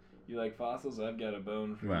is, you like fossils? I've got a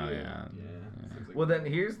bone for you. Yeah. Like well, then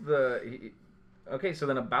here's the... Okay, so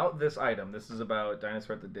then about this item, this is about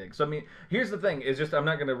Dinosaur at the Dig. So, I mean, here's the thing, is just, I'm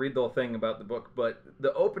not going to read the whole thing about the book, but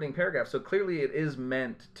the opening paragraph, so clearly it is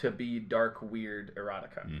meant to be dark, weird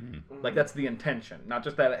erotica. Mm-hmm. Like, that's the intention, not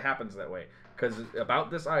just that it happens that way. Because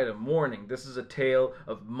about this item, warning, this is a tale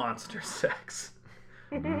of monster sex.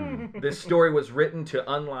 This story was written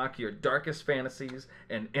to unlock your darkest fantasies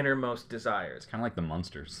and innermost desires. Kind of like the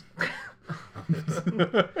Munsters.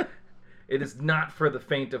 It is not for the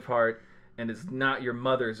faint of heart, and it's not your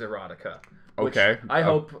mother's erotica. Okay. I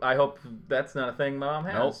hope that's not a thing my mom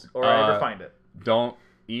has, nope. or I ever find it. Don't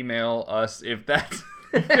email us if that's...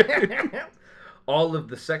 All of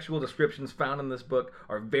the sexual descriptions found in this book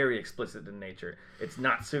are very explicit in nature. It's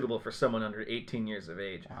not suitable for someone under 18 years of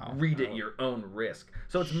age. Wow. Read at your own risk.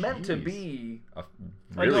 So it's meant to be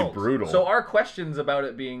really adult. Brutal. So our questions about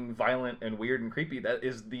it being violent and weird and creepy, that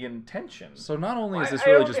is the intention. So not only is this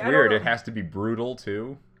really just weird, it has to be brutal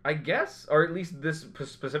too? I guess, or at least this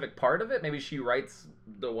specific part of it. Maybe she writes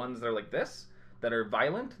the ones that are like this, that are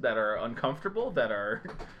violent, that are uncomfortable, that are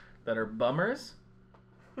bummers.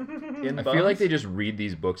 I feel like they just read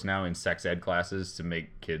these books now in sex ed classes to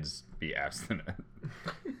make kids be abstinent.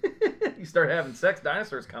 You start having sex,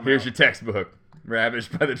 dinosaurs come Here's out. your textbook.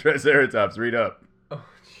 Ravished by the Triceratops. Read up. Oh,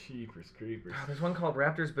 jeepers creepers. Oh, there's one called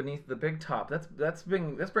Raptors Beneath the Big Top. That's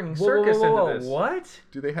bringing circus into this. What?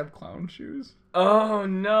 Do they have clown shoes? Oh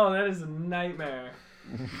no, that is a nightmare.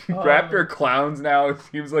 Raptor clowns now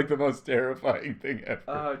seems like the most terrifying thing ever.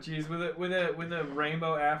 Oh jeez, with a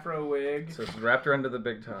rainbow afro wig. So it's Raptor Under the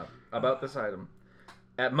Big Top. About this item.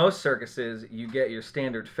 At most circuses, you get your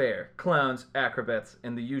standard fare. Clowns, acrobats,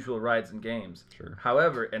 and the usual rides and games. Sure.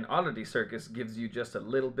 However, an oddity circus gives you just a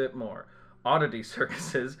little bit more. Oddity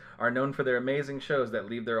circuses are known for their amazing shows that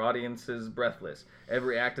leave their audiences breathless.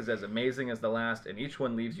 Every act is as amazing as the last, and each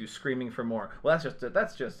one leaves you screaming for more. Well,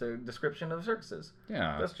 that's just a description of circuses.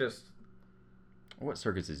 Yeah. That's just what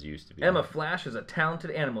circuses used to be. Emma Flash is a talented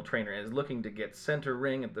animal trainer and is looking to get center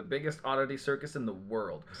ring at the biggest oddity circus in the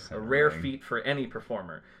world. A rare feat for any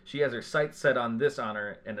performer. She has her sights set on this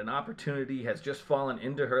honor, and an opportunity has just fallen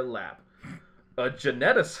into her lap. A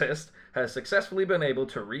geneticist has successfully been able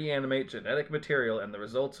to reanimate genetic material, and the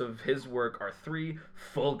results of his work are 3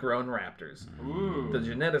 full-grown raptors. Ooh. The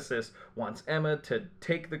geneticist wants Emma to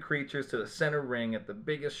take the creatures to the center ring at the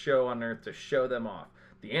biggest show on Earth to show them off.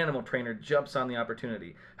 The animal trainer jumps on the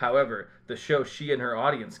opportunity. However, the show she and her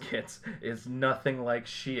audience gets is nothing like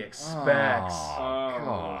she expects. Oh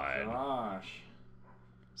God. Gosh.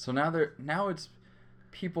 So now it's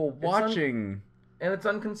people watching and it's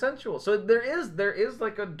unconsensual. So there is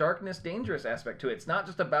like a darkness, dangerous aspect to it. It's not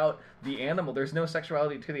just about the animal. There's no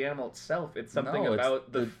sexuality to the animal itself. It's something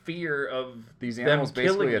about the fear of these animals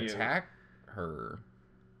basically attack her.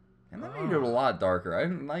 And that made it a lot darker. I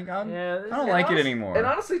don't like it anymore. And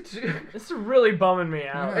honestly, too, this is really bumming me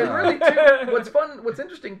out. And really, too, what's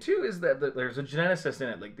interesting too is that there's a geneticist in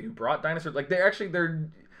it, like who brought dinosaurs. Like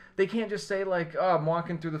they can't just say like, oh, I'm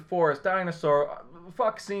walking through the forest, dinosaur,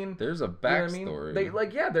 fuck scene. There's a backstory. You know what I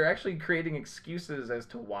mean? They're actually creating excuses as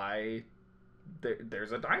to why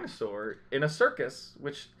there's a dinosaur in a circus,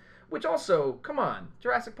 which also, come on,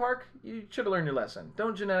 Jurassic Park, you should have learned your lesson.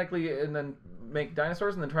 Don't genetically and then make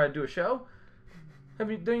dinosaurs and then try to do a show.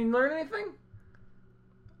 Didn't you learn anything?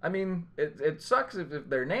 I mean, it sucks if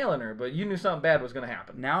they're nailing her, but you knew something bad was going to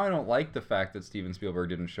happen. Now I don't like the fact that Steven Spielberg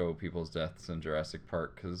didn't show people's deaths in Jurassic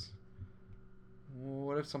Park, because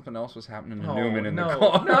what if something else was happening to Newman in the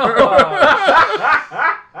car? No.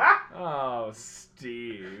 Oh,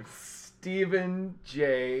 Steve. Stephen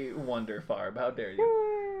J. Wonderfarb, how dare you?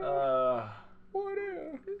 What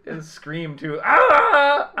if? And scream too.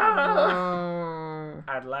 Ah!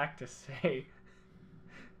 I'd like to say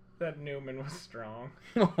that Newman was strong.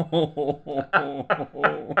 But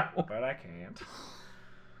I can't.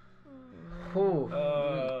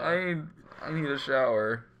 I need a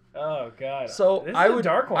shower. Oh God. So this is a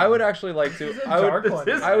dark one. I would actually like to. I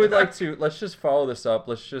would like to. Let's just follow this up.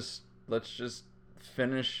 Let's just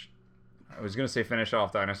finish. I was gonna say finish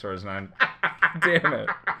off dinosaurs, and damn it.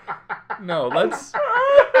 No, let's.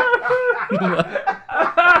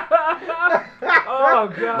 Oh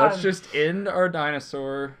God. Let's just end our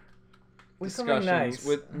dinosaur with discussions nice.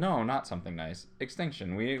 with not something nice.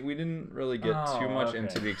 Extinction. We didn't really get too much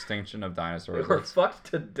into the extinction of dinosaurs. They were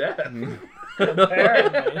fucked to death.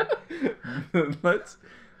 Apparently. let's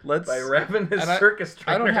by ravenous circus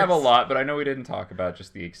trainers. I don't have a lot, but I know we didn't talk about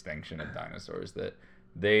just the extinction of dinosaurs. That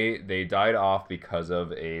they died off because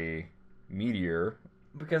of a meteor.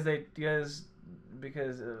 Because of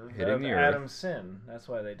hitting the Adam's sin. That's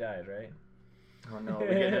why they died, right? Oh no, we're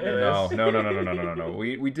getting into this. No.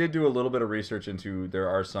 We did do a little bit of research into. There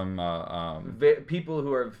are some people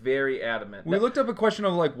who are very adamant. We looked up a question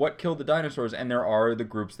of like what killed the dinosaurs, and there are the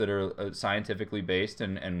groups that are scientifically based,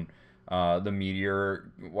 and the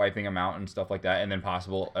meteor wiping them out and stuff like that, and then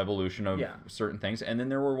possible evolution of certain things. And then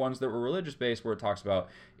there were ones that were religious based, where it talks about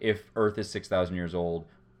if Earth is 6,000 years old,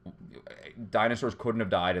 dinosaurs couldn't have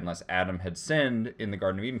died unless Adam had sinned in the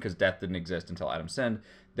Garden of Eden, because death didn't exist until Adam sinned.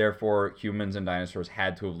 Therefore, humans and dinosaurs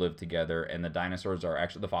had to have lived together, and the dinosaurs are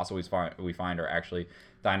actually, the fossils we find are actually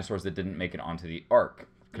dinosaurs that didn't make it onto the ark,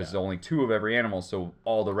 because there's only 2 of every animal, so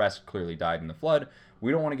all the rest clearly died in the flood.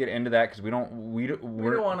 We don't want to get into that because we're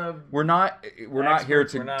not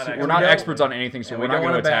experts on anything, so we're not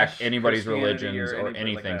going to attack anybody's religions or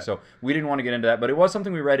anything. Like, so we didn't want to get into that, but it was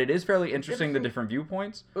something we read. It is fairly interesting, the different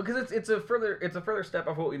viewpoints. Because it's a further step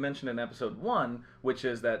of what we mentioned in episode 1, which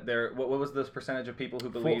is that what was this percentage of people who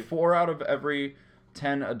believe 4 out of every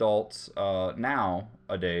 10 adults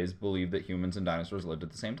nowadays believe that humans and dinosaurs lived at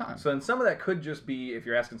the same time. So then some of that could just be, if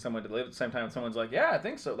you're asking someone to live at the same time, and someone's like, yeah, I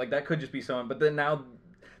think so. Like, that could just be someone. But then now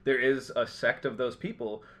there is a sect of those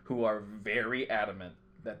people who are very adamant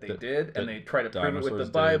that they did, and they try to prove it with the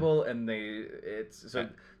Bible, and that's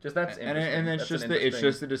interesting. And it's just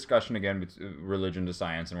the discussion again, religion to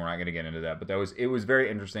science, and we're not going to get into that. But it was very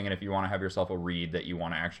interesting, and if you want to have yourself a read that you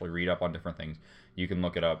want to actually read up on different things, you can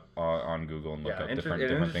look it up on Google and look up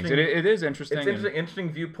different things. It is interesting. It's an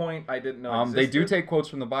interesting viewpoint. I didn't know existed. They do take quotes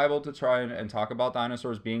from the Bible to try and talk about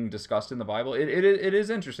dinosaurs being discussed in the Bible. It is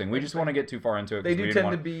interesting. We just want to get too far into it. They do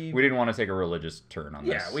tend to be. We didn't want to take a religious turn on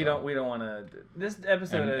this. Yeah, we don't want to. This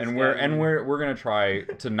episode we're gonna try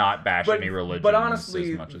to not bash any religion. But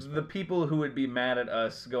honestly, as much as the people who would be mad at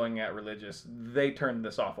us going at religious, they turned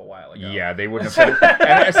this off a while ago. Yeah, they wouldn't have.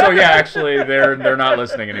 And so yeah, actually, they're not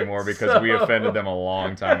listening anymore because we offended them a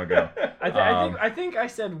long time ago. I think I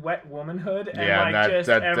said wet womanhood, and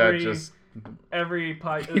every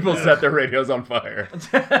people set their radios on fire.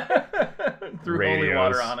 Threw holy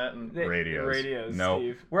water on it and radios. Nope.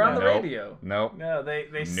 Steve. We're on the radio. Nope. No,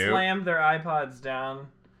 they slammed their iPods down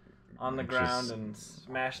on the ground and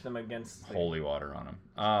smashed them against holy water on them.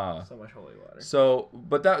 So much holy water. So,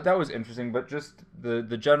 but that was interesting. But just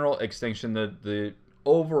the general extinction, the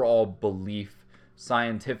overall belief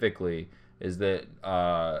scientifically is that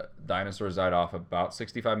dinosaurs died off about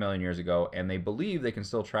 65 million years ago, and they believe they can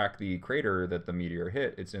still track the crater that the meteor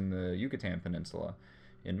hit. It's in the Yucatan Peninsula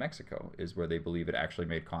in Mexico, is where they believe it actually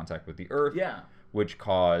made contact with the Earth, which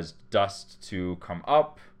caused dust to come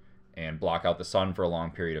up and block out the sun for a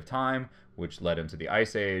long period of time, which led into the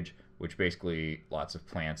Ice Age, which basically lots of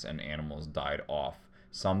plants and animals died off.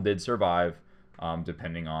 Some did survive,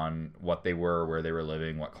 depending on what they were, where they were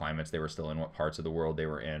living, what climates they were still in, what parts of the world they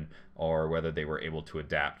were in, or whether they were able to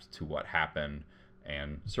adapt to what happened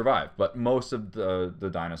and survive. But most of the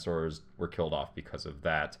dinosaurs were killed off because of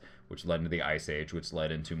that, which led into the Ice Age, which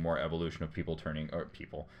led into more evolution of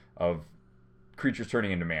creatures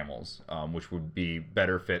turning into mammals, which would be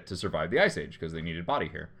better fit to survive the Ice Age because they needed body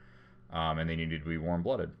hair, and they needed to be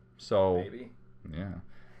warm-blooded. So, maybe. Yeah.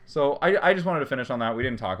 So I just wanted to finish on that. We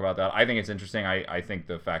didn't talk about that. I think it's interesting. I think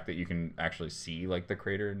the fact that you can actually see like the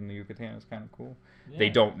crater in the Yucatan is kind of cool. Yeah. They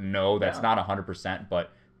don't know that's not 100%,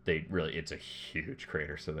 but it's a huge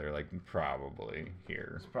crater, so they're like probably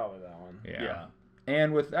here. It's probably that one. Yeah.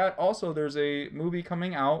 And with that, also, there's a movie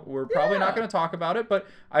coming out. We're probably not going to talk about it, but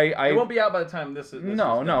it won't be out by the time this is.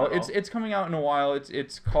 No, it's coming out in a while.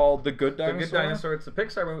 It's called The Good Dinosaur. The Good Dinosaur. It's a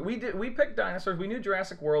Pixar movie. We picked dinosaurs. We knew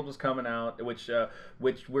Jurassic World was coming out, which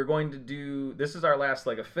we're going to do. This is our last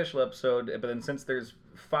like official episode, but then since there's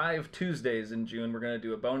 5 Tuesdays in June, we're going to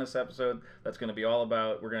do a bonus episode that's going to be all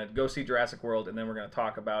about. We're going to go see Jurassic World, and then we're going to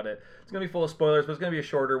talk about it. It's going to be full of spoilers, but it's going to be a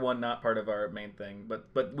shorter one, not part of our main thing.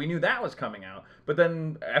 But we knew that was coming out. But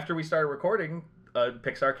then after we started recording,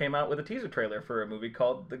 Pixar came out with a teaser trailer for a movie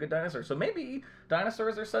called The Good Dinosaur. So maybe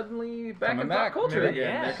dinosaurs are suddenly back in pop culture again.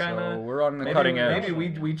 Yeah. They're kinda, so we're on the cutting edge.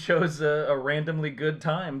 Maybe we chose a randomly good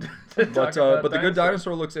time to talk about But The Good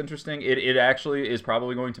Dinosaur looks interesting. It actually is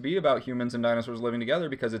probably going to be about humans and dinosaurs living together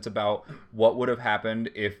because it's about what would have happened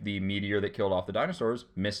if the meteor that killed off the dinosaurs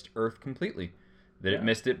missed Earth completely. That it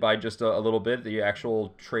missed it by just a little bit. The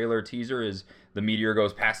actual trailer teaser is the meteor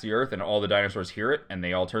goes past the Earth and all the dinosaurs hear it and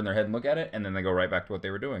they all turn their head and look at it and then they go right back to what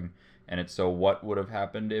they were doing. And it's so what would have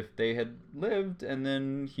happened if they had lived and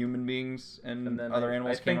then human beings and then other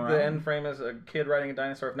animals came around. I think the end frame is a kid riding a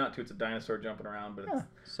dinosaur. If not two, it's a dinosaur jumping around. But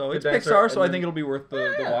so it's Pixar, so I think it'll be worth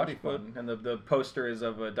the watch. Fun. And the poster is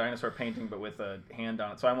of a dinosaur painting but with a hand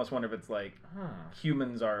on it. So I almost wonder if it's like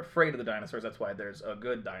humans are afraid of the dinosaurs. That's why there's a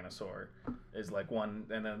good dinosaur. Is like one,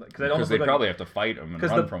 and then because they probably have to fight them and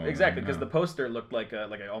run from them. Exactly, because the poster looked like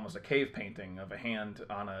almost a cave painting of a hand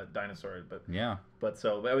on a dinosaur. But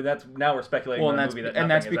so that's now we're speculating. Well,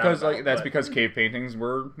 and that's because cave paintings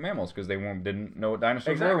were mammals because they didn't know what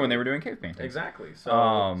dinosaurs were when they were doing cave paintings. Exactly.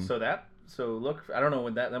 So look, I don't know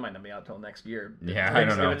when that might not be out till next year. Yeah, I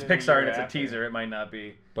don't know. If it's Pixar and it's a teaser, it might not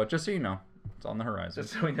be. But just so you know, it's on the horizon.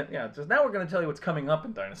 Just so we know, just now we're going to tell you what's coming up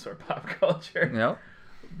in dinosaur pop culture. Yep.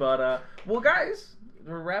 But, well, guys,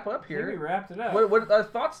 we'll wrap up here. I think we wrapped it up. What are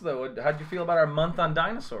thoughts, though? How'd you feel about our month on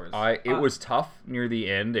dinosaurs? It was tough near the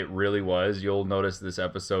end. It really was. You'll notice this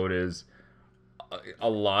episode is a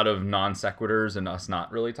lot of non sequiturs and us not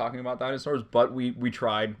really talking about dinosaurs, but we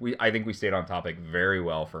tried. I think we stayed on topic very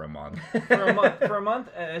well for a month. for a month,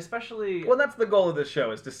 especially. Well, that's the goal of this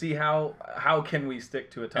show, is to see how can we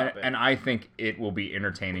stick to a topic. And I think it will be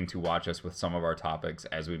entertaining to watch us with some of our topics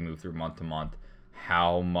as we move through month to month.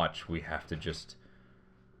 How much we have to just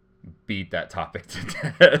beat that topic to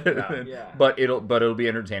death. Yeah. But it'll be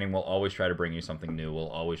entertaining. We'll always try to bring you something new.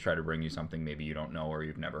 We'll always try to bring you something maybe you don't know or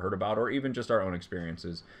you've never heard about, or even just our own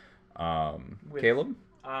experiences. Caleb?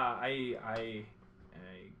 I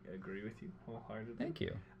agree with you wholeheartedly. Thank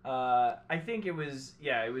you. I think it was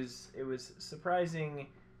surprising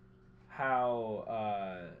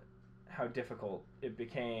how difficult it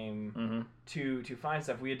became to find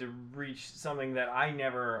stuff. We had to reach something that I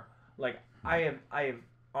never I have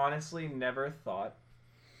honestly never thought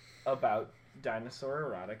about dinosaur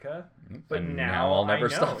erotica, but and now I'll never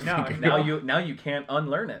stop. Now you can't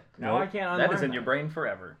unlearn it. Now I can't unlearn that is in your brain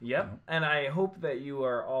forever. Yep. And I hope that you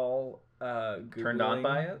are all turned on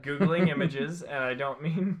by it, googling images, and I don't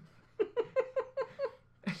mean.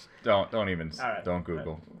 Don't even. Right. Don't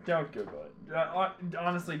Google. Don't Google it.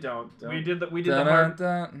 Honestly, don't. We did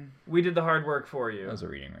the hard work for you. That was a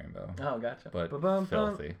Reading Rainbow. Oh, gotcha. But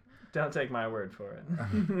filthy. Don't take my word for it.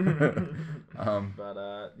 I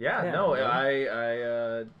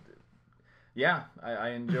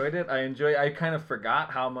enjoyed it. I kind of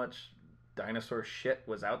forgot how much dinosaur shit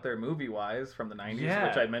was out there movie wise from the 90s,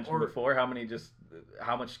 which I mentioned before. How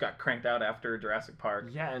much got cranked out after Jurassic Park.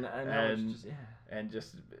 Yeah,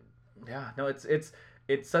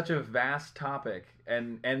 it's such a vast topic,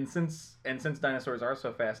 and since dinosaurs are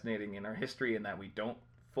so fascinating in our history and that we don't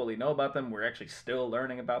fully know about them, we're actually still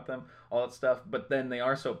learning about them, all that stuff, but then they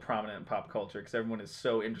are so prominent in pop culture because everyone is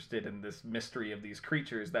so interested in this mystery of these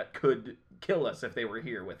creatures that could kill us if they were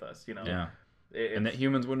here with us, you know. And that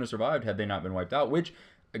humans wouldn't have survived had they not been wiped out, which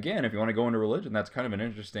again, if you want to go into religion, that's kind of an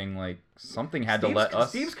interesting, like, something had to let us...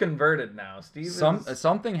 Steve's converted now.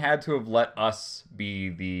 Something had to have let us be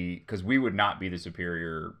because we would not be the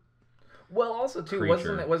superior... Well, also, too,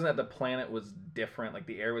 creature. wasn't that the planet was different? Like,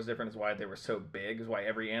 the air was different, is why they were so big, is why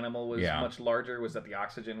every animal was much larger, was that the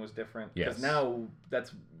oxygen was different? Yes. Because now,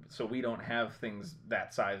 so we don't have things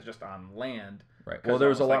that size just on land. Right. Well, there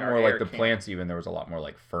was a lot more, like, the plants even, there was a lot more,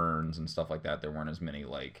 like, ferns and stuff like that. There weren't as many,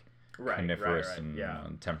 like, coniferous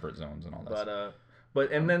and temperate zones and all that stuff.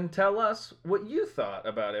 And then tell us what you thought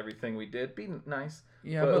about everything we did. Be nice.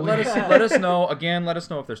 Yeah, but let us know. Again, let us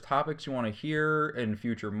know if there's topics you want to hear in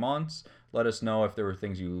future months. Let us know if there were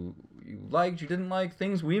things you liked, you didn't like,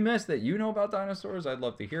 things we missed that you know about dinosaurs. I'd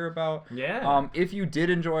love to hear about. Yeah. If you did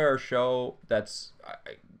enjoy our show,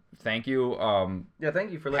 thank you.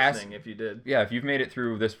 Thank you for listening. If you did. Yeah, if you've made it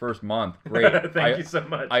through this first month, great. Thank you so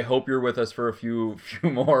much. I hope you're with us for a few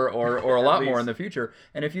more or a lot more in the future.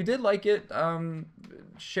 And if you did like it,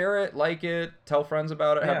 share it, like it, tell friends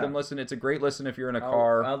about it, have them listen. It's a great listen if you're in a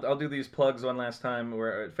car. I'll do these plugs one last time.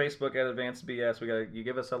 We're at Facebook at Advanced BS. You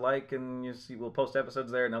give us a like, and we'll post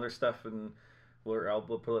episodes there and other stuff, and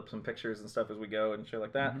we'll pull up some pictures and stuff as we go and shit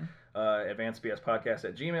like that.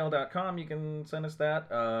 AdvancedBSPodcast@gmail.com. You can send us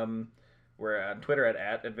that. We're on Twitter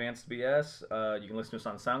at AdvancedBS. You can listen to us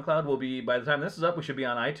on SoundCloud. By the time this is up, we should be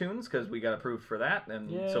on iTunes because we got approved for that,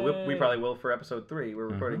 and so we probably will for episode 3. We're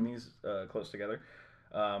recording these close together.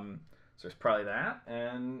 So there's probably that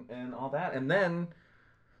and all that. And then,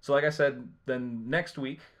 so like I said, then next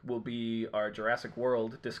week will be our Jurassic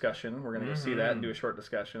World discussion. We're going to go see that and do a short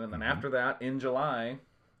discussion. And then after that, in July,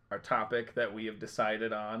 our topic that we have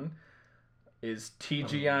decided on is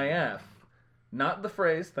TGIF. Not the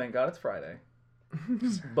phrase, thank God it's Friday,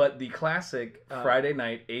 but the classic Friday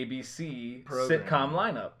night ABC sitcom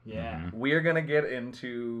lineup. Yeah. We're going to get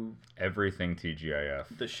into everything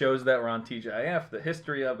TGIF. The shows that were on TGIF, the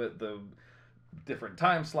history of it, the different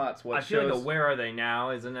time slots, I feel like a Where Are They Now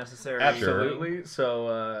is a necessary. Absolutely. Sure.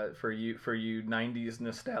 So for you 90s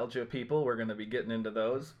nostalgia people, we're going to be getting into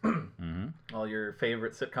those. All your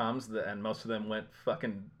favorite sitcoms, and most of them went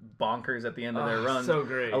fucking bonkers at the end of their run. So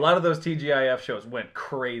great. A lot of those TGIF shows went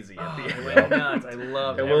crazy at the end. They went nuts. I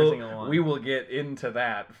loved every single one. We will get into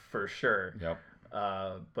that for sure. Yep.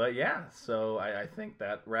 But yeah, so I think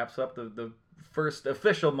that wraps up the first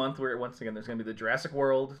official month where once again there's going to be the Jurassic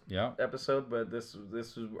World episode, but this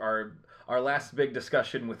is our last big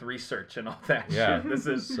discussion with research and all that shit. This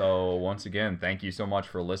is so once again, thank you so much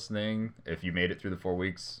for listening. If you made it through the 4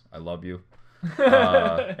 weeks, I love you.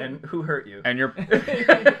 And who hurt you? And you're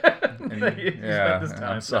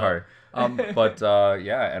I'm sorry. But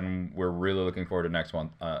and we're really looking forward to next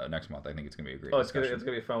month. I think it's gonna be a great discussion. It's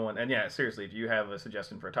gonna be a fun one. And yeah, seriously, if you have a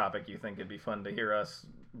suggestion for a topic you think it'd be fun to hear us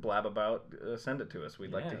blab about, send it to us.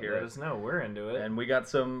 We'd like to hear it. Let us know. We're into it. And we got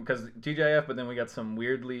some, because TGIF, but then we got some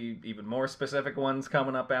weirdly even more specific ones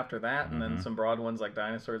coming up after that, and then some broad ones like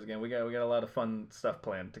dinosaurs again. We got a lot of fun stuff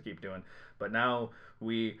planned to keep doing. But now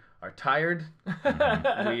we are tired.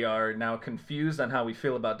 We are now confused on how we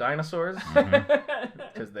feel about dinosaurs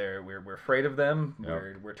because we're afraid of them.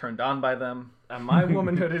 Yep. We're turned on by them. And my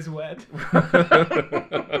womanhood is wet.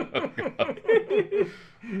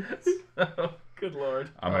 Good Lord.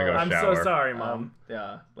 I'm gonna go shower. I'm so sorry, Mom.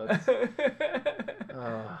 Let's.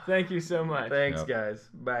 Thank you so much. Thanks, guys.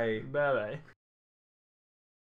 Bye. Bye-bye.